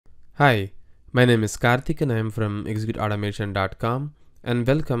Hi, my name is Karthik and I am from executeautomation.com, and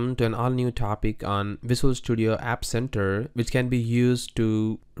welcome to an all-new topic on Visual Studio App Center, which can be used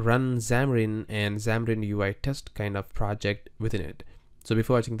to run Xamarin and Xamarin.UITest kind of project within it. So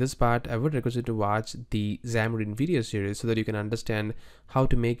before watching this part, I would request you to watch the Xamarin video series so that you can understand how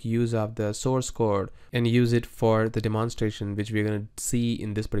to make use of the source code and use it for the demonstration which we're going to see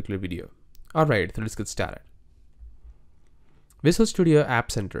in this particular video. Alright, so let's get started. Visual Studio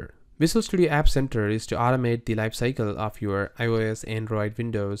App Center. Visual Studio App Center is to automate the lifecycle of your iOS, Android,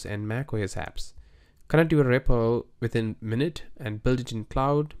 Windows, and macOS apps. Connect your repo within a minute and build it in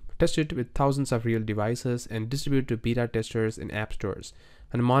cloud, test it with thousands of real devices, and distribute to beta testers in app stores,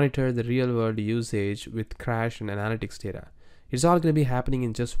 and monitor the real-world usage with crash and analytics data. It's all going to be happening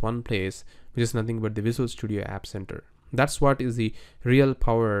in just one place, which is nothing but the Visual Studio App Center. That's what is the real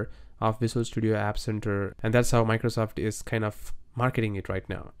power of Visual Studio App Center, and that's how Microsoft is kind of marketing it right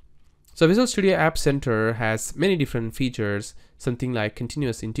now. So Visual Studio App Center has many different features, something like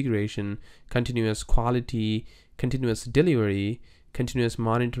continuous integration, continuous quality, continuous delivery, continuous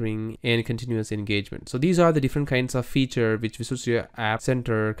monitoring, and continuous engagement. So these are the different kinds of feature which Visual Studio App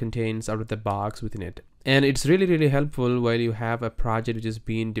Center contains out of the box within it. And it's really helpful while you have a project which is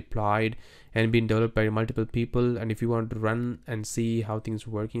being deployed and being developed by multiple people, and if you want to run and see how things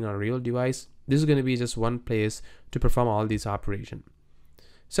are working on a real device, this is going to be just one place to perform all these operations.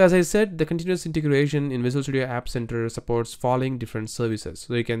 So as I said, the continuous integration in Visual Studio App Center supports following different services.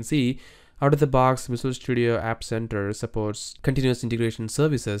 So you can see out of the box, Visual Studio App Center supports continuous integration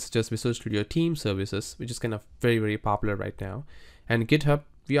services, just Visual Studio Team services, which is kind of very popular right now. And GitHub,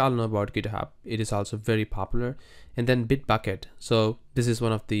 we all know about GitHub. It is also very popular. And then Bitbucket. So this is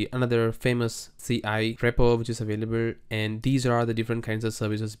one of the another famous CI repo which is available. And these are the different kinds of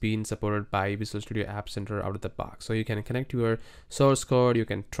services being supported by Visual Studio App Center out of the box. So you can connect your source code, you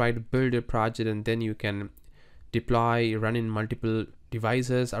can try to build a project, and then you can deploy, run in multiple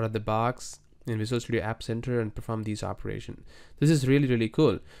devices out of the box in Visual Studio App Center and perform these operations. This is really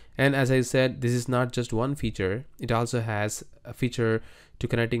cool. And as I said, this is not just one feature. It also has a feature to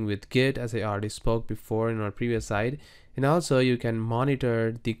connecting with Git, as I already spoke before in our previous slide. And also you can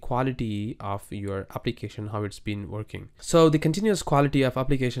monitor the quality of your application, how it's been working. So the continuous quality of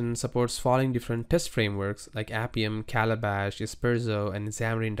application supports following different test frameworks like Appium, Calabash, Esperzo, and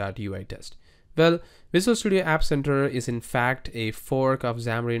Xamarin.UITest. Well, Visual Studio App Center is in fact a fork of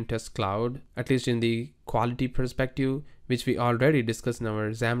Xamarin Test Cloud, at least in the quality perspective, which we already discussed in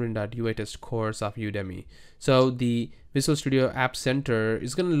our Xamarin.UITest course of Udemy. So the Visual Studio App Center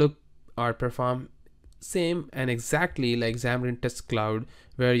is going to look or perform same and exactly like Xamarin Test Cloud,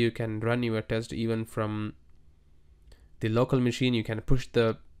 where you can run your test even from the local machine. You can push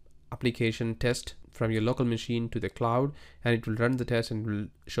the application test from your local machine to the cloud, and it will run the test and will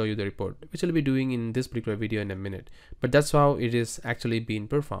show you the report, which I'll be doing in this particular video in a minute. But that's how it is actually being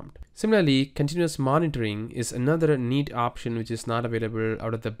performed. Similarly, continuous monitoring is another neat option which is not available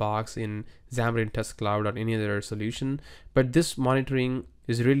out of the box in Xamarin Test Cloud or any other solution. But this monitoring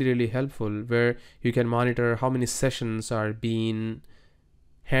is really helpful, where you can monitor how many sessions are being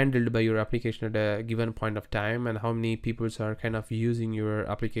handled by your application at a given point of time, and how many people are kind of using your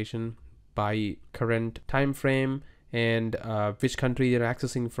application by current time frame, and which country you're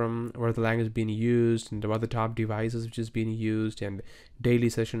accessing from, where the language is being used, and what the top devices which is being used, and daily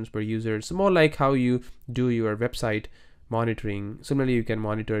sessions per user. So more like how you do your website monitoring. Similarly, you can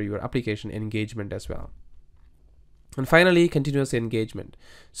monitor your application engagement as well. And finally, continuous engagement.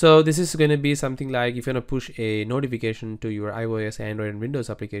 So this is going to be something like if you want to push a notification to your iOS, Android, and Windows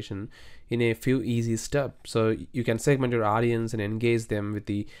application in a few easy steps. So you can segment your audience and engage them with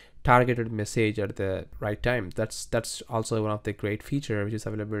the targeted message at the right time. That's also one of the great feature which is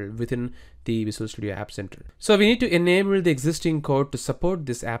available within the Visual Studio App Center. So we need to enable the existing code to support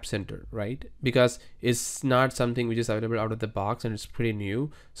this App Center, right? Because it's not something which is available out of the box and it's pretty new.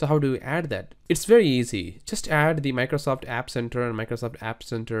 So how do we add that? It's very easy. Just add the Microsoft App Center and Microsoft App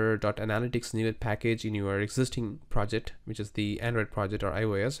Center.analytics needed package in your existing project, which is the Android project or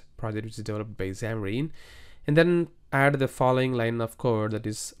iOS project, which is developed by Xamarin, and then add the following line of code that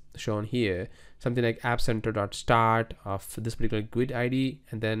is shown here, something like appcenter.start of this particular GUID ID,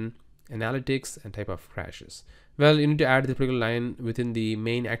 and then analytics and type of crashes. Well, you need to add the particular line within the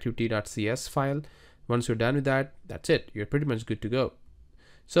main activity.cs file. Once you're done with that, that's it. You're pretty much good to go.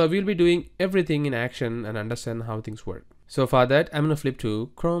 So we'll be doing everything in action and understand how things work. So for that, I'm going to flip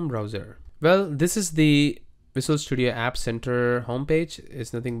to Chrome browser. Well, this is the Visual Studio App Center homepage.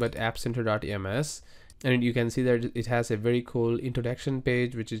 It's nothing but appcenter.ms. And you can see that it has a very cool introduction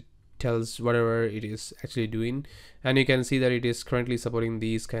page which is tells whatever it is actually doing. And you can see that it is currently supporting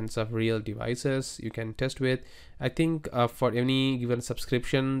these kinds of real devices you can test with. I think for any given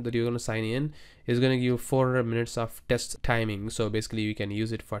subscription that you're going to sign in, is going to give you 400 minutes of test timing. So basically you can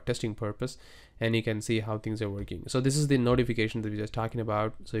use it for testing purpose, and you can see how things are working. So this is the notification that we were just talking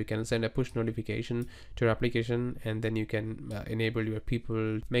about. So you can send a push notification to your application, and then you can enable your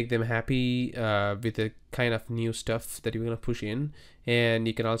people, make them happy with the kind of new stuff that you're going to push in. And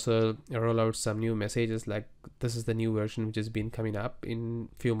you can also roll out some new messages like this is the new version which has been coming up in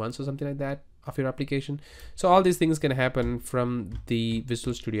few months or something like that of your application. So all these things can happen from the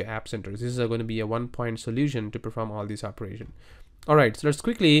Visual Studio App Center. This is going to be a one-point solution to perform all these operations. All right, so let's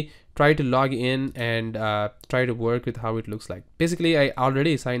quickly try to log in and try to work with how it looks like. Basically, I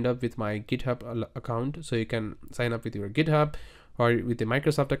already signed up with my GitHub account, so you can sign up with your GitHub or with the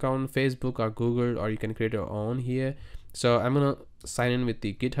Microsoft account, Facebook or Google, or you can create your own here. So I'm gonna sign in with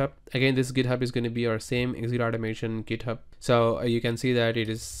the GitHub. Again, this GitHub is going to be our same execute automation GitHub. So you can see that it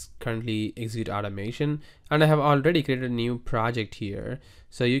is currently execute automation, and I have already created a new project here.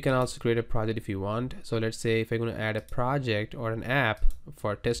 So you can also create a project if you want. So let's say if I'm going to add a project or an app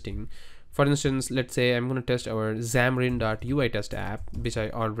for testing. For instance, let's say I'm going to test our Xamarin.UITest app, which I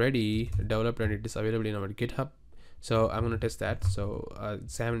already developed and it is available in our GitHub. So I'm going to test that. So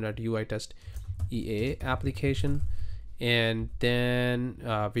Xamarin.UITest EA application. And then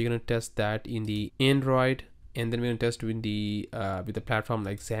we're going to test that in the Android, and then we're going to test with the platform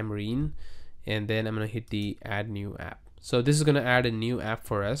like Xamarin, and then I'm going to hit the add new app. So this is going to add a new app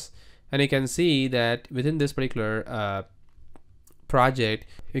for us, and you can see that within this particular project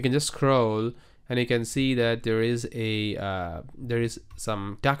you can just scroll and you can see that there is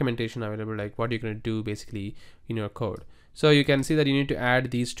some documentation available, like what you're going to do basically in your code. So you can see that you need to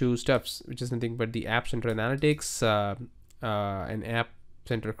add these two stuffs, which is nothing but the App Center Analytics and App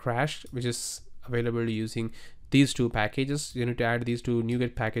Center Crash, which is available using these two packages. You need to add these two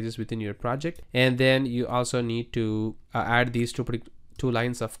NuGet packages within your project, and then you also need to add these two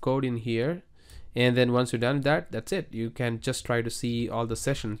lines of code in here. And then once you're done with that, that's it. You can just try to see all the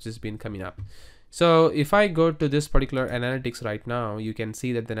sessions just been coming up. So if I go to this particular analytics right now, you can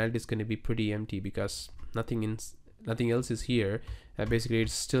see that the analytics is going to be pretty empty because nothing else is here. Basically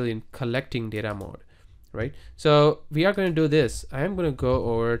it's still in collecting data mode, right? So we are going to do this. I am going to go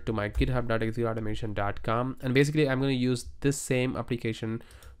over to my github.executeautomation.com, and basically I'm going to use this same application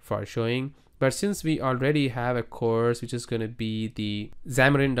for showing. But since we already have a course which is going to be the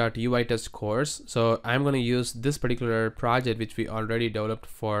Xamarin.UITest course, so I'm going to use this particular project which we already developed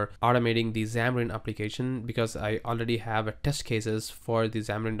for automating the Xamarin application, because I already have a test cases for the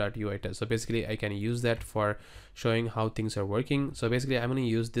Xamarin.UITest. So basically I can use that for showing how things are working. So basically I'm going to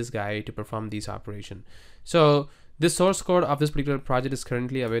use this guy to perform this operation. So this source code of this particular project is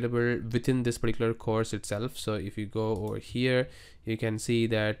currently available within this particular course itself. So if you go over here, you can see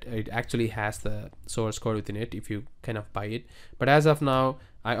that it actually has the source code within it if you kind of buy it. But as of now,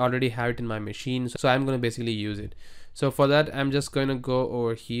 I already have it in my machine, so I'm going to basically use it. So for that, I'm just going to go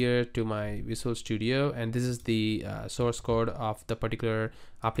over here to my Visual Studio, and this is the source code of the particular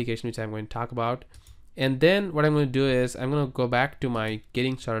application which I'm going to talk about. And then what I'm going to do is I'm going to go back to my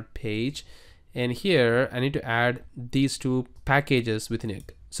getting started page, and here I need to add these two packages within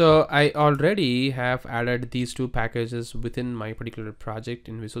it. So I already have added these two packages within my particular project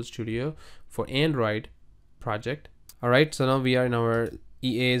in Visual Studio for Android project. All right, so now we are in our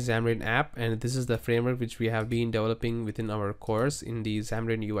EA Xamarin app, and this is the framework which we have been developing within our course in the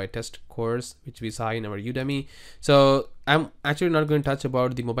Xamarin.UITest course, which we saw in our Udemy. So I'm actually not going to touch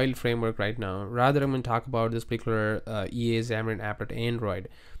about the mobile framework right now. Rather, I'm going to talk about this particular EA Xamarin app at Android.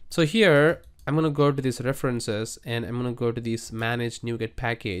 So here I'm going to go to these references, and I'm going to go to this manage NuGet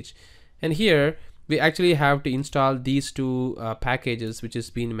package, and here we actually have to install these two packages which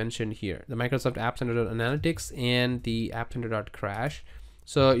is being mentioned here, the Microsoft App Center Analytics and the App Center Crash.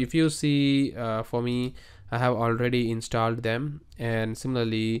 So if you see for me, I have already installed them, and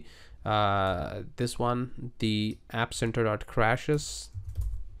similarly this one, the App Center Crashes,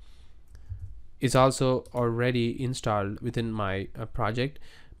 is also already installed within my project.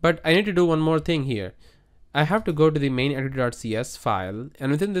 But I need to do one more thing here. I have to go to the main activity.cs file,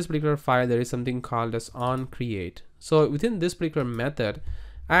 and within this particular file there is something called as onCreate. So within this particular method,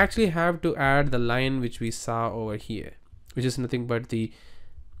 I actually have to add the line which we saw over here, which is nothing but the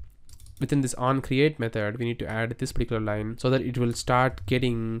within this onCreate method we need to add this particular line so that it will start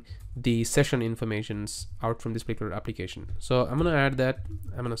getting the session informations out from this particular application. So I'm going to add that,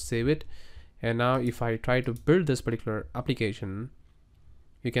 I'm going to save it, and now if I try to build this particular application,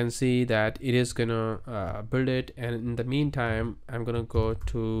 you can see that it is gonna build it, and in the meantime I'm gonna go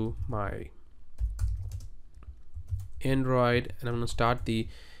to my Android and I'm gonna start the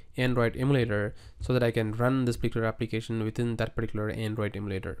Android emulator so that I can run this particular application within that particular Android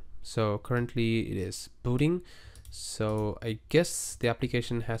emulator. So currently it is booting, so I guess the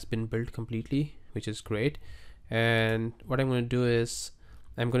application has been built completely, which is great. And what I'm going to do is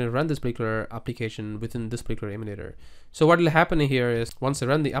I'm going to run this particular application within this particular emulator. So what will happen here is once I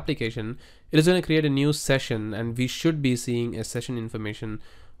run the application, it is going to create a new session, and we should be seeing a session information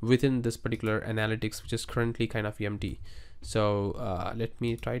within this particular analytics, which is currently kind of empty. So let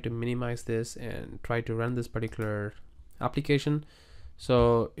me try to minimize this and try to run this particular application.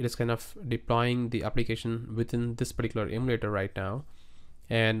 So it is kind of deploying the application within this particular emulator right now.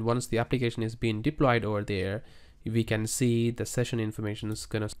 And once the application is being deployed over there, we can see the session information is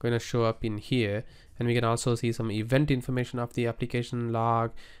gonna show up in here, and we can also see some event information of the application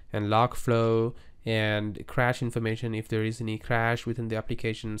log and log flow and crash information if there is any crash within the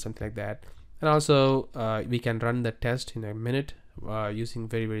application, something like that. And also we can run the test in a minute using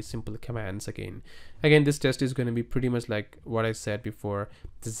very simple commands. Again this test is going to be pretty much like what I said before,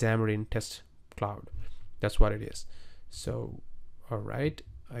 the Xamarin test cloud. That's what it is. So all right,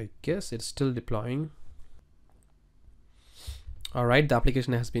 I guess it's still deploying. All right, the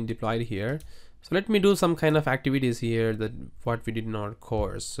application has been deployed here. So let me do some kind of activities here that what we did in our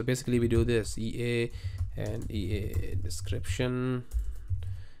course. So basically we do this EA and EA description,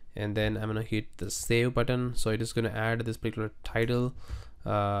 and then I'm gonna hit the save button. So it is gonna add this particular title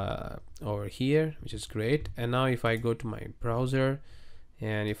over here, which is great. And now if I go to my browser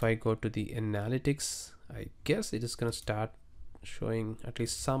and if I go to the analytics, I guess it is gonna start showing at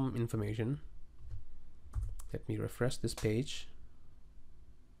least some information. Let me refresh this page.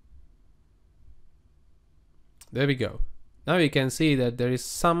 There we go. Now you can see that there is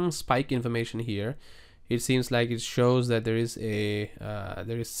some spike information here. It seems like it shows that there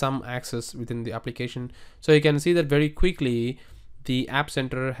is some access within the application. So you can see that very quickly the App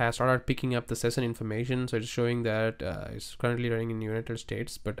Center has started picking up the session information. So it's showing that it's currently running in United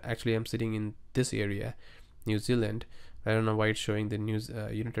States, but actually I'm sitting in this area, New Zealand. I don't know why it's showing the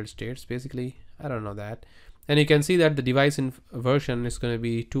United States basically. I don't know that. And you can see that the device version is going to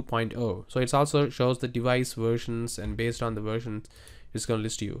be 2.0. So it also shows the device versions, and based on the versions it's going to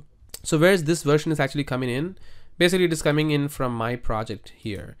list you. So where's this version is actually coming in? Basically it is coming in from my project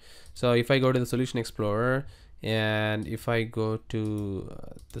here. So if I go to the Solution Explorer and if I go to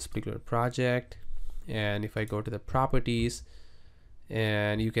this particular project, and if I go to the properties,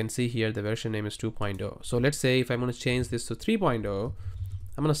 and you can see here the version name is 2.0. So let's say if I'm going to change this to 3.0,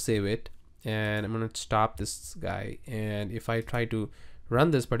 I'm going to save it and I'm going to stop this guy. And if I try to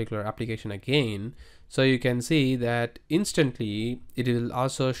run this particular application again, so you can see that instantly it will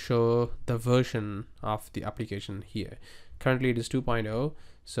also show the version of the application here. Currently it is 2.0.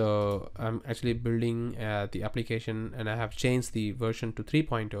 So I'm actually building the application and I have changed the version to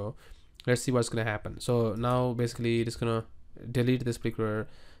 3.0. Let's see what's going to happen. So now basically it is going to delete this particular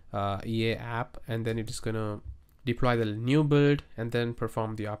EA app, and then it is going to deploy the new build and then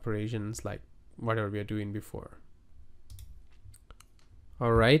perform the operations like whatever we are doing before.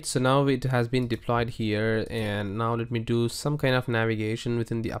 All right, so now it has been deployed here, and now let me do some kind of navigation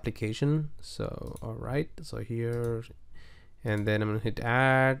within the application. So all right, so here, and then I'm gonna hit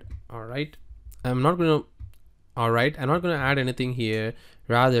add. All right, I'm not gonna add anything here.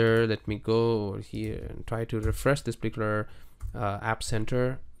 Rather, let me go over here and try to refresh this particular App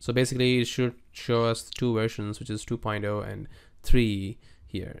Center. So basically it should show us two versions, which is 2.0 and 3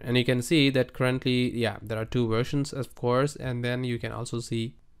 here. And you can see that currently, yeah, there are two versions, of course. And then you can also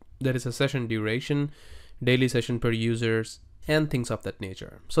see there is a session duration, daily session per users, and things of that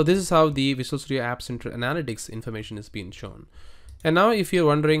nature. So this is how the Visual Studio App Center Analytics information is being shown. And now if you're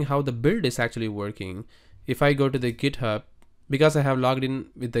wondering how the build is actually working, if I go to the GitHub, because I have logged in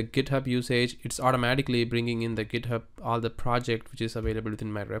with the GitHub usage, it's automatically bringing in the GitHub, all the project which is available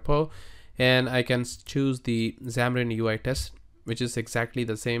within my repo. And I can choose the Xamarin.UITest, which is exactly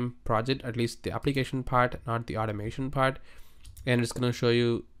the same project, at least the application part, not the automation part. And it's going to show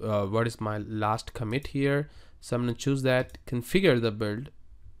you what is my last commit here. So I'm going to choose that, configure the build,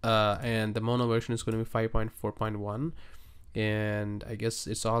 and the mono version is going to be 5.4.1. And I guess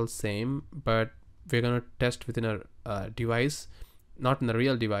it's all same, but we're going to test within a device, not in the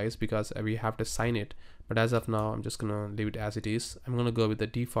real device, because we have to sign it. But as of now, I'm just going to leave it as it is. I'm going to go with the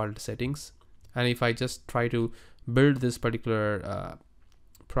default settings. And if I just try to build this particular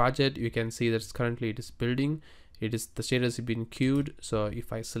project, you can see that currently it is building. The status has been queued. So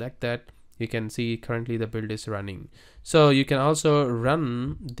if I select that, you can see currently the build is running. So you can also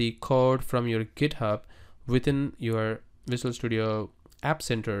run the code from your GitHub within your Visual Studio App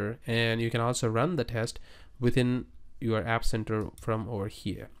Center, and you can also run the test within your App Center from over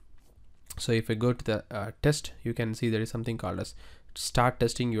here. So if I go to the test, you can see there is something called as start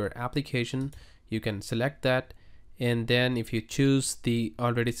testing your application. You can select that, and then if you choose the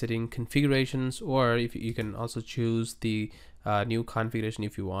already setting configurations, or if you can also choose the new configuration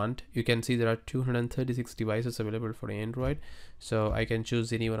if you want. You can see there are 236 devices available for Android, so I can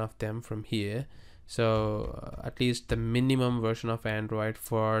choose any one of them from here. So at least the minimum version of Android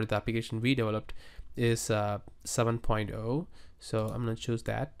for the application we developed is 7.0, so I'm going to choose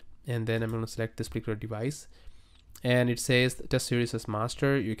that, and then I'm going to select this particular device, and it says test series as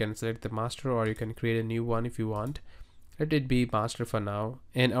master. You can select the master, or you can create a new one if you want. Let it be master for now,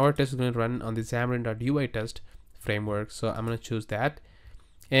 and our test is going to run on the Xamarin.UITest framework, so I'm going to choose that.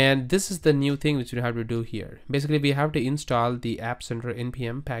 And this is the new thing which we have to do here. Basically, we have to install the App Center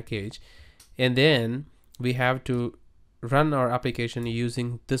npm package, and then we have to run our application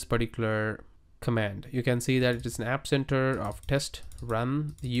using this particular command. You can see that it is an App Center of test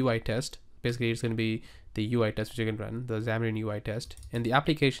run the UI test. Basically, it's going to be the UI test which you can run, the Xamarin UI test, and the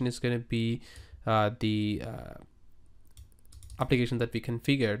application is going to be the application that we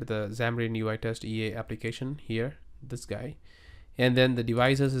configured, the Xamarin.UITest EA application here, this guy. And then the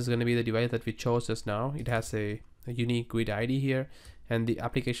devices is going to be the device that we chose just now. It has a unique GUID ID here, and the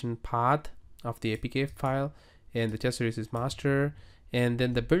application path of the APK file, and the test series is master, and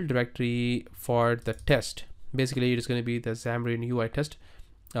then the build directory for the test. Basically, it is going to be the Xamarin.UITest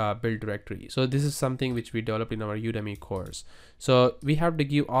build directory. So this is something which we developed in our Udemy course. So we have to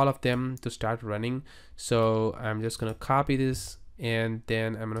give all of them to start running. So I'm just going to copy this, and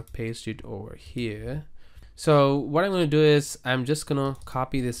then I'm going to paste it over here. So what I'm going to do is I'm just going to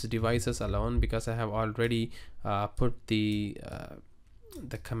copy this devices alone, because I have already put the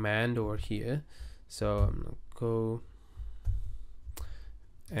command over here. So I'm going to go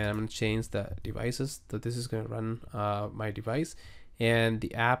and I'm going to change the devices. So this is going to run my device, and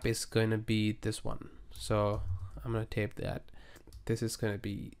the app is going to be this one. So I'm going to tape that. This is going to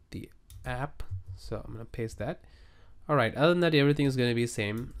be the app, so I'm going to paste that. All right, other than that, everything is going to be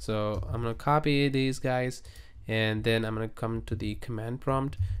same. So I'm going to copy these guys, and then I'm going to come to the command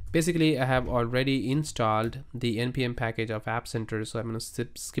prompt. Basically, I have already installed the npm package of App Center, so I'm going to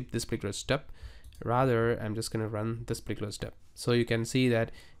skip this particular step. Rather, I'm just going to run this particular step. So you can see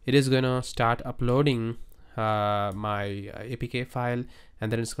that it is going to start uploading my APK file,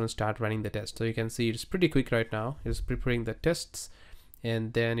 and then it's going to start running the test. So you can see it's pretty quick right now. It's preparing the tests,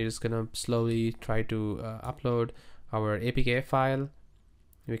 and then it is going to slowly try to upload our APK file.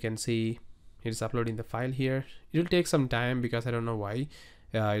 You can see it's uploading the file here. It will take some time because I don't know why.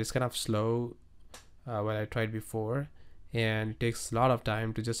 It's kind of slow when I tried before, and it takes a lot of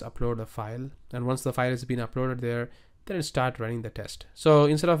time to just upload the file. And once the file has been uploaded there, then it start running the test. So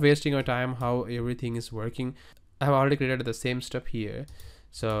instead of wasting our time how everything is working, I have already created the same step here.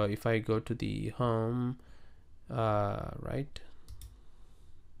 So if I go to the home, right,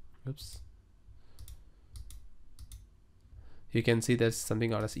 oops, you can see there's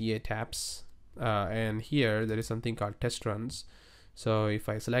something called as EA tabs, and here there is something called test runs. So if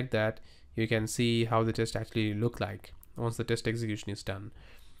I select that, you can see how the test actually look like once the test execution is done.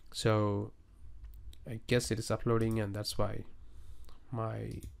 So I guess it is uploading, and that's why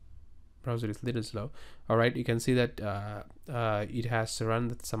my browser is a little slow. All right, you can see that it has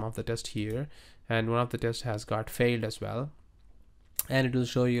run some of the test here, and one of the tests has got failed as well, and it will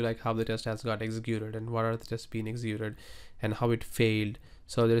show you like how the test has got executed and what are the tests being executed and how it failed.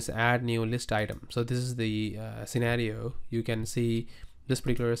 So there is add new list item. So this is the scenario. You can see this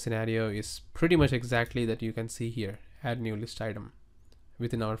particular scenario is pretty much exactly that you can see here, add new list item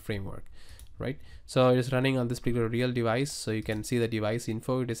within our framework. Right, so it is running on this particular real device. So you can see the device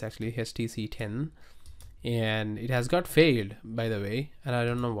info, it is actually HTC10, and it has got failed, by the way, and I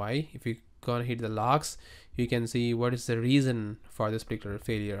don't know why. If you go and hit the logs, you can see what is the reason for this particular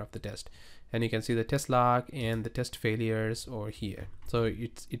failure of the test, and you can see the test log and the test failures over here. So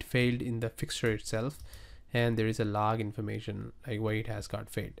it failed in the fixture itself, and there is a log information like why it has got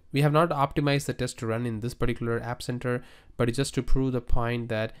failed. We have not optimized the test to run in this particular App Center, but it's just to prove the point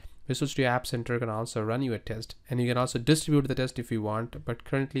that Visual Studio App Center can also run you a test, and you can also distribute the test if you want. But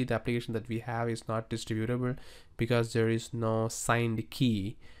currently the application that we have is not distributable because there is no signed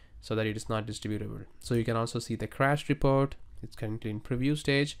key, so that it is not distributable. So you can also see the crash report. It's currently in preview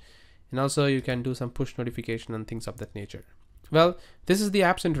stage, and also you can do some push notification and things of that nature. Well, this is the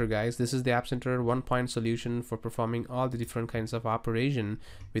App Center, guys. This is the App Center one-point solution for performing all the different kinds of operation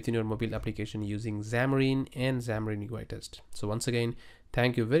within your mobile application using Xamarin and Xamarin.UITest. So once again,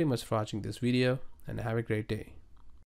 thank you very much for watching this video and have a great day.